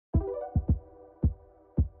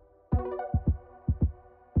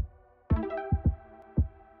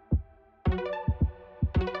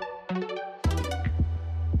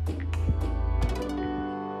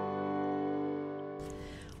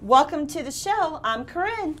Welcome to the show. I'm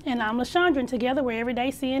Corinne. And I'm LaShondra, and together we're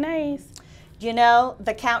Everyday CNAs. You know,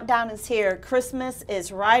 the countdown is here. Christmas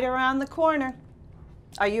is right around the corner.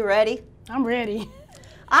 Are you ready? I'm ready.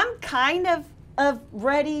 I'm kind of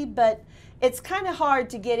ready, but it's kind of hard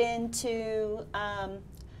to get into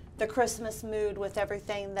the Christmas mood with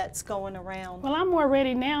everything that's going around. Well, I'm more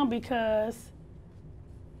ready now because,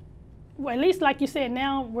 well, at least like you said,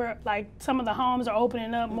 now we're like some of the homes are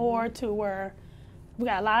opening up more to where we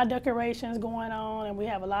got a lot of decorations going on and we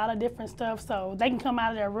have a lot of different stuff, so they can come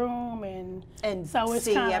out of their room and so it's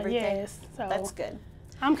see kinda, everything. yes, so that's good.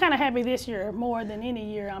 I'm kind of happy this year more than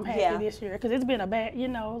any year. I'm happy this year because it's been a bad, you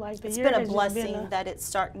know, like the year has It's been a blessing that it's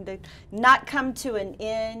starting to not come to an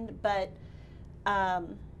end, but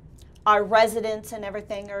our residents and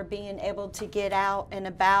everything are being able to get out and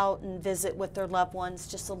about and visit with their loved ones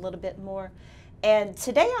just a little bit more. And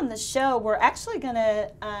today on the show, we're actually going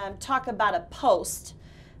to talk about a post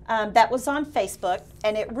that was on Facebook,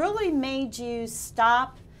 and it really made you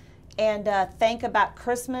stop and think about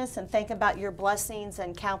Christmas and think about your blessings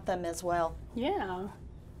and count them as well. Yeah.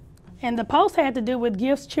 And the post had to do with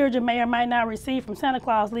gifts children may or might not receive from Santa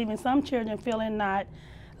Claus, leaving some children feeling not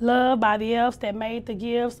loved by the elves that made the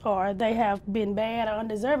gifts, or they have been bad or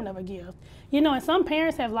undeserving of a gift. You know, and some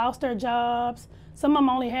parents have lost their jobs. Some of them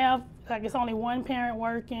only have, like, it's only one parent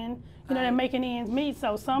working. You know, they're making ends meet,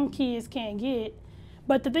 so some kids can't get.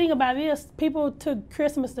 But the thing about it is, people took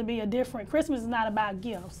Christmas to be a different. Christmas is not about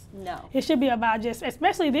gifts. No. It should be about just,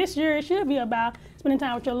 especially this year, it should be about spending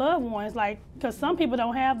time with your loved ones, like, because some people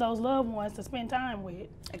don't have those loved ones to spend time with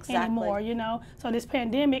anymore, you know. So this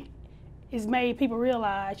pandemic has made people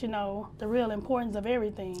realize, you know, the real importance of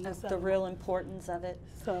everything. So. The real importance of it.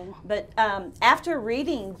 So. But after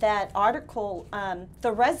reading that article,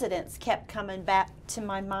 the residents kept coming back to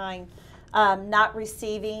my mind. Not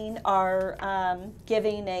receiving or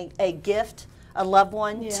giving a gift, a loved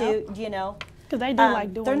one to, you know. Because they do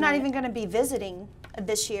like doing They're not that. even going to be visiting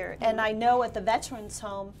this year. And I know at the Veterans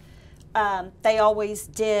Home, they always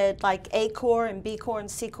did like A Corps and B Corps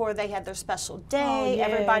and C Corps. They had their special day. Oh, yes.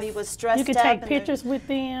 Everybody was dressed up. You could take pictures with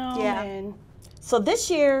them. Yeah. And so this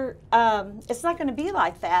year, it's not going to be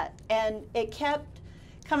like that. And it kept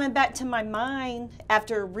coming back to my mind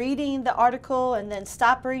after reading the article and then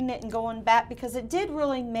stop reading it and going back, because it did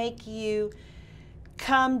really make you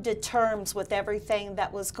come to terms with everything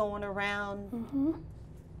that was going around,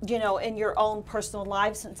 you know, in your own personal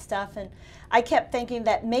lives and stuff. And I kept thinking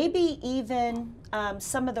that maybe even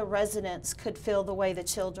some of the residents could feel the way the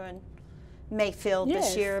children may feel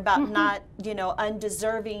this year about not, you know,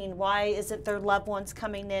 undeserving. Why isn't their loved ones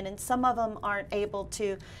coming in? And some of them aren't able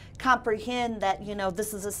to comprehend that, you know,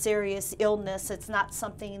 this is a serious illness. It's not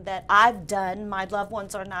something that I've done. My loved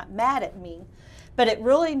ones are not mad at me. But it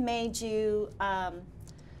really made you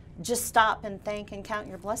just stop and think and count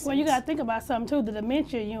your blessings. Well, you got to think about something too. The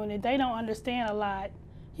dementia unit, they don't understand a lot.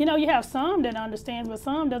 You know, you have some that understands, but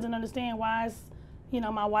some doesn't understand why it's, you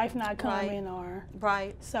know, my wife not coming or.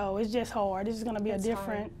 Right. So it's just hard. It's just going to be a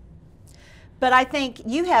different. Hard. But I think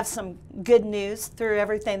you have some good news through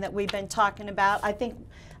everything that we've been talking about. I think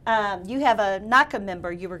you have a NAHCA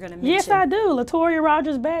member you were going to mention. Yes, I do. Latoya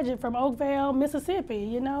Rogers-Badgett from Oakville, Mississippi.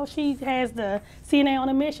 You know, she has the CNA on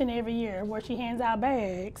a Mission every year where she hands out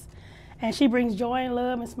bags. And she brings joy and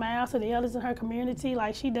love and smiles to the elders in her community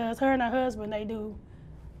like she does. Her and her husband, they do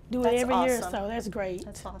it every year, so that's great.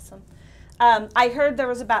 That's awesome. I heard there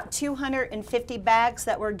was about 250 bags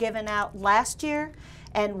that were given out last year,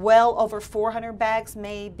 and well over 400 bags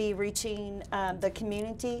may be reaching the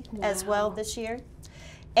community as well this year.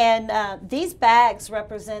 And these bags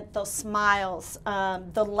represent those smiles,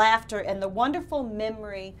 the laughter, and the wonderful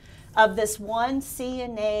memory of this one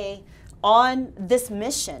CNA on this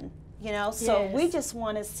mission. You know, so we just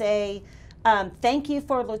want to say thank you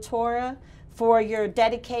for Latoya, for your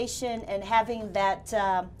dedication and having that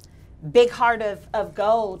big heart of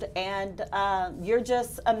gold, and you're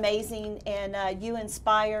just amazing, and you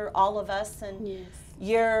inspire all of us, and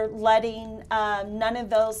you're letting none of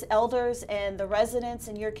those elders and the residents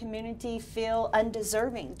in your community feel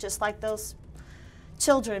undeserving, just like those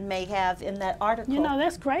children may have in that article. You know,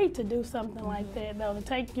 that's great to do something like that, though, to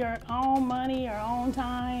take your own money, your own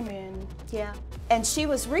time, and and she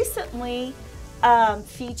was recently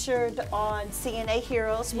featured on CNA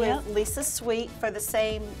Heroes with Lisa Sweet for the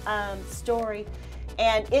same story,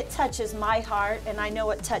 and it touches my heart, and I know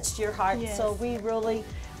it touched your heart. So we really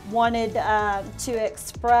wanted to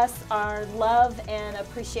express our love and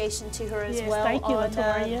appreciation to her as well. Thank you, on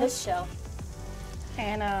Latoya. This show.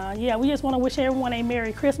 And yeah, we just want to wish everyone a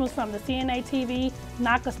Merry Christmas from the CNA TV,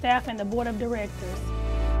 NAHCA staff, and the Board of Directors.